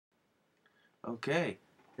Okay,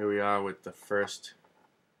 here we are with the first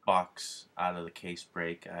box out of the case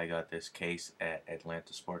break. I got this case at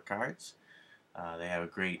Atlanta Sport Cards. They have a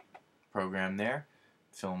great program there,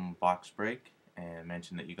 film box break, and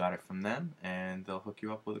mention that you got it from them, and they'll hook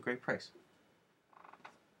you up with a great price.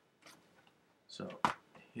 So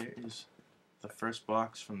here is the first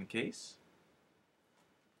box from the case.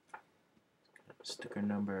 Sticker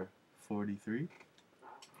number 43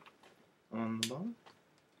 on the bottom.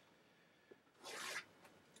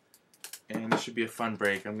 And this should be a fun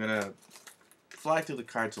break. I'm going to fly through the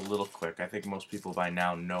cards a little quick. I think most people by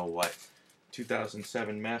now know what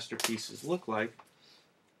 2007 masterpieces look like.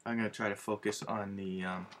 I'm going to try to focus on the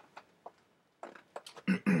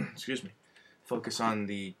excuse me, focus on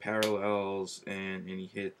the parallels and any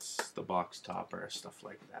hits, the box topper, stuff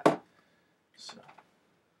like that. So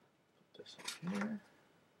put this up here.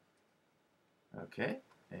 Okay,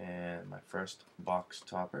 and my first box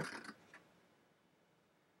topper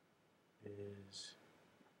is,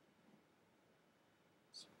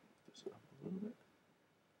 let's move this up a little bit.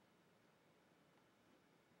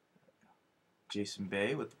 Jason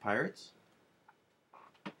Bay with the Pirates.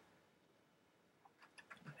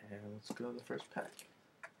 And let's go to the first pack.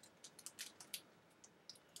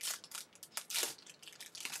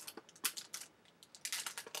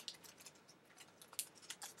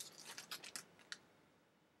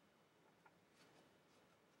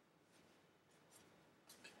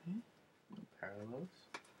 Okay, no parallels.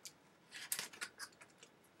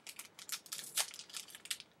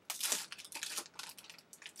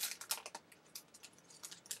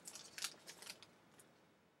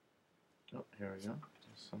 Oh, here we go.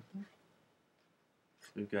 There's something.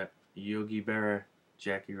 We've got Yogi Berra,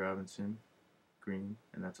 Jackie Robinson, green,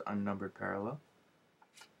 and that's unnumbered parallel.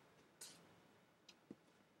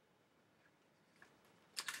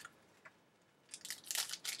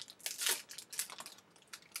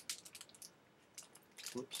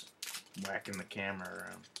 Whoops, whacking the camera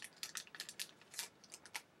around.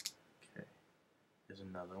 Okay, there's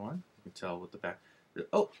another one. You can tell with the back.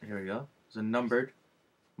 Oh, here we go. There's a numbered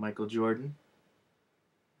Michael Jordan,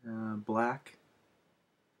 black.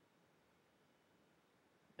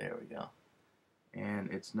 There we go. And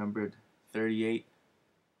it's numbered 38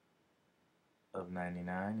 of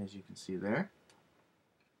 99, as you can see there.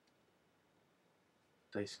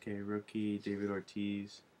 Daisuke rookie, David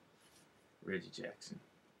Ortiz, Reggie Jackson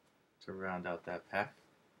to round out that pack.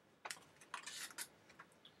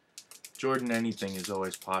 Jordan anything is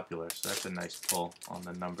always popular, so that's a nice pull on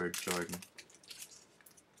the numbered Jordan.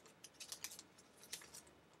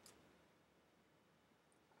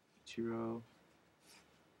 Ichiro,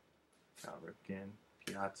 Cal Ripken,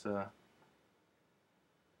 Piazza.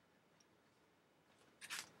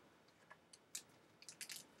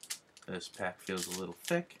 This pack feels a little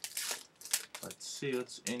thick. Let's see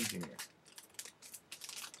what's in here.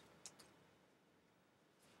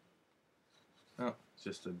 Oh, it's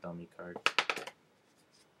just a dummy card.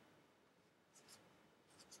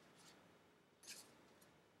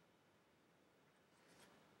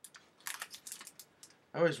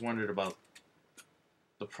 I always wondered about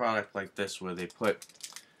the product like this where they put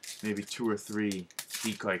maybe 2 or 3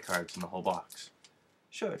 decoy cards in the whole box.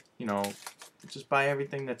 Sure, you know, just buy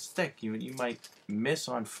everything that's thick. You might miss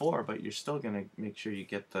on 4, but you're still going to make sure you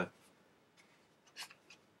get the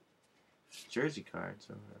jersey cards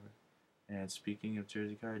or whatever. And speaking of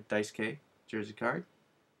jersey card, Daisuke jersey card.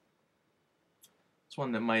 It's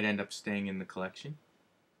one that might end up staying in the collection.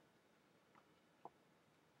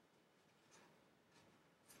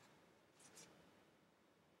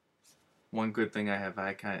 One good thing I have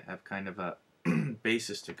kind of a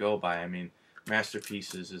basis to go by. I mean,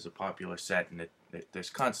 Masterpieces is a popular set, and there's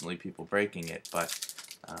constantly people breaking it. But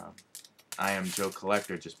I Am Joe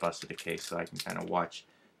Collector just busted a case, so I can kind of watch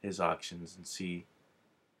his auctions and see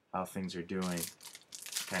how things are doing.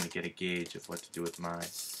 Kind of get a gauge of what to do with mine.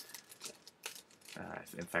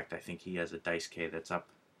 In fact, I think he has a Daisuke that's up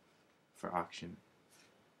for auction.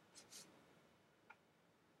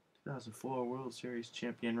 2004 World Series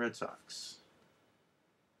champion Red Sox.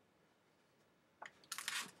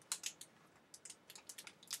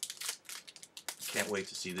 Can't wait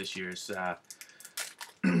to see this year's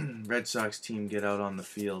Red Sox team get out on the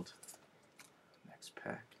field. Next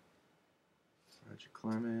pack. Roger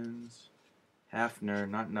Clemens. Hafner,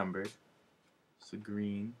 not numbered. It's a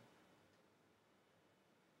green.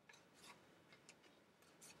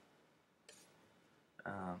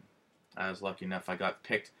 I was lucky enough. I got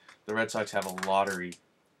picked. The Red Sox have a lottery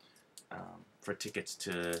for tickets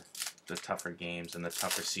to the tougher games and the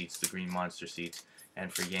tougher seats, the Green Monster seats,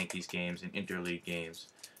 and for Yankees games and interleague games.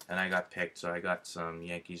 and I got picked, so I got some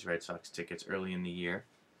Yankees Red Sox tickets early in the year.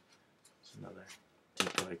 It's another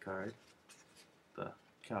decoy card. The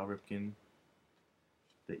Cal Ripken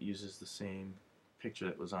that uses the same picture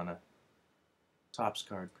that was on a Topps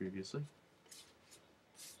card previously.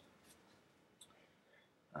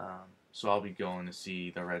 So I'll be going to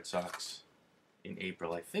see the Red Sox in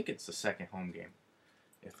April. I think it's the second home game,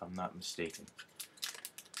 if I'm not mistaken.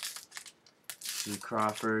 See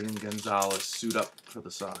Crawford and Gonzalez suit up for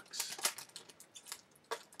the Sox.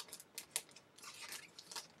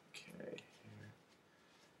 Okay.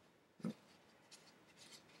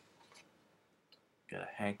 Got a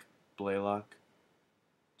Hank Blaylock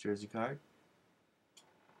jersey card.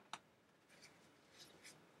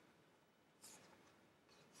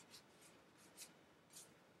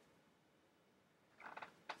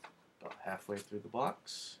 About halfway through the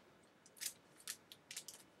box.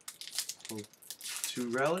 Two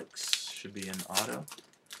relics, should be an auto.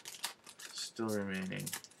 Still remaining.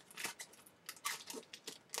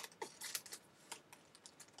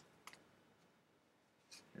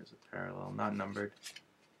 Here's a parallel, not numbered.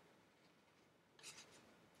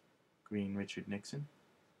 Green Richard Nixon.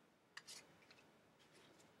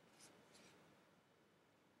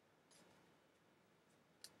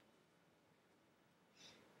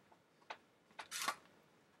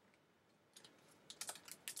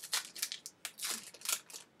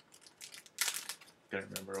 Gotta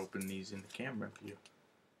remember open these in the camera view.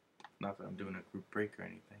 Not that I'm doing a group break or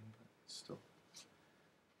anything, but still.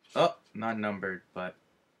 Oh, not numbered, but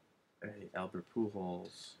a Albert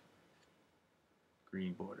Pujols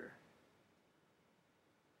green border.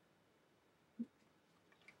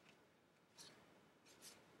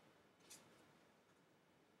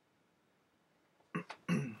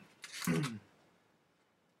 I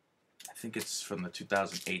think it's from the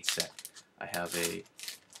 2008 set. I have a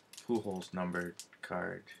Pujols numbered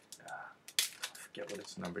card. I forget what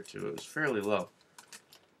it's numbered to. It was fairly low.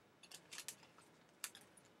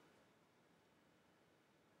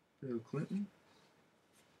 Bill Clinton.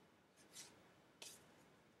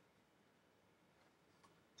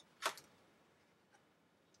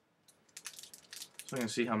 So I'm going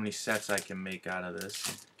to see how many sets I can make out of this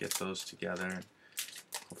and get those together. And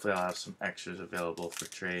hopefully I'll have some extras available for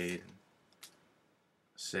trade and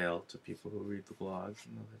sale to people who read the blog.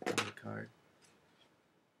 Another card.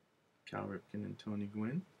 Cal Ripken and Tony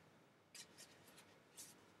Gwynn.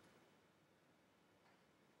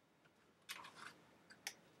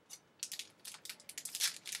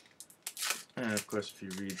 And of course, if you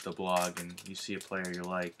read the blog and you see a player you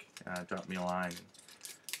like, drop me a line and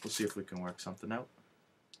we'll see if we can work something out.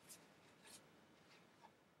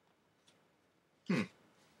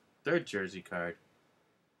 Third jersey card.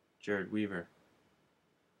 Jared Weaver.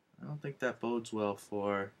 I don't think that bodes well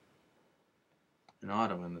for an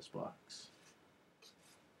auto in this box.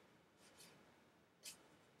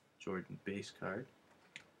 Jordan base card.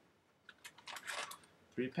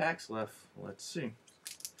 3 packs left. Let's see.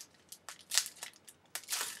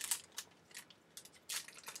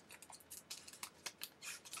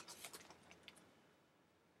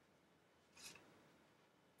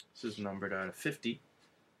 This is numbered out of 50.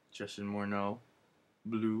 Justin Morneau,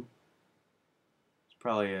 blue. It's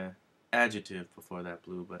probably an adjective before that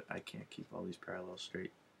blue, but I can't keep all these parallels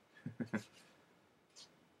straight.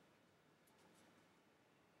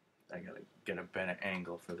 I gotta get a better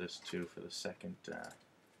angle for this too for the second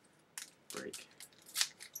break.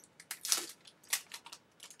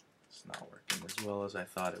 It's not working as well as I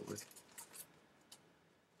thought it would.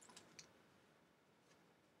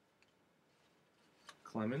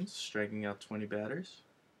 Clemens striking out 20 batters.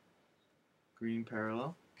 Green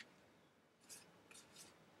parallel.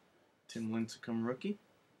 Tim Lincecum rookie.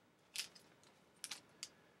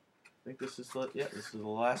 I think this is the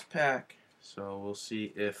last pack. So we'll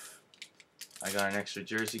see if I got an extra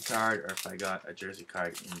jersey card or if I got a jersey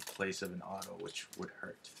card in place of an auto, which would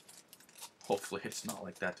hurt. Hopefully it's not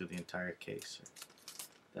like that through the entire case.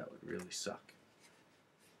 That would really suck.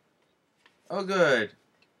 Oh good!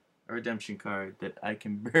 A redemption card that I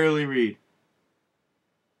can barely read.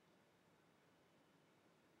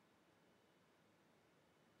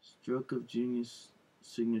 Stroke of Genius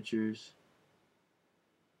signatures.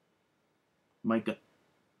 Micah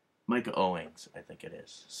Owings, I think it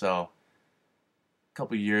is. So, a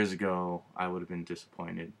couple years ago, I would have been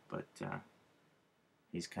disappointed, but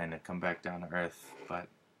he's kind of come back down to earth. But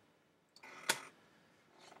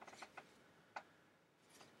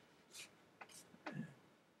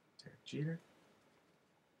Derek Jeter.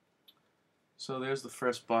 So there's the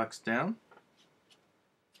first box down.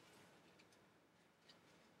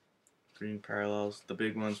 Green parallels. The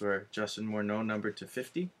big ones were Justin Morneau numbered to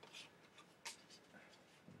 50.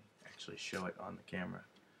 actually show it on the camera.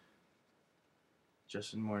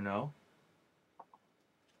 Justin Morneau,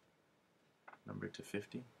 number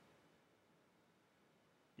 /50.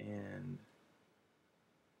 And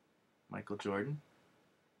Michael Jordan,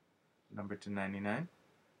 number /99.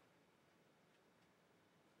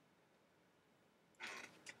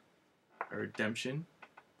 A redemption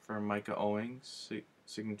for Micah Owings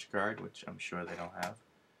signature card, which I'm sure they don't have.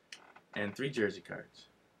 And 3 jersey cards.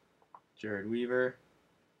 Jared Weaver,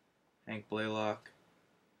 Hank Blaylock,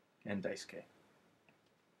 and Daisuke.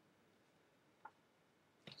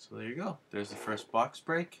 So there you go. There's the first box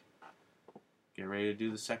break. Get ready to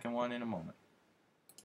do the second one in a moment.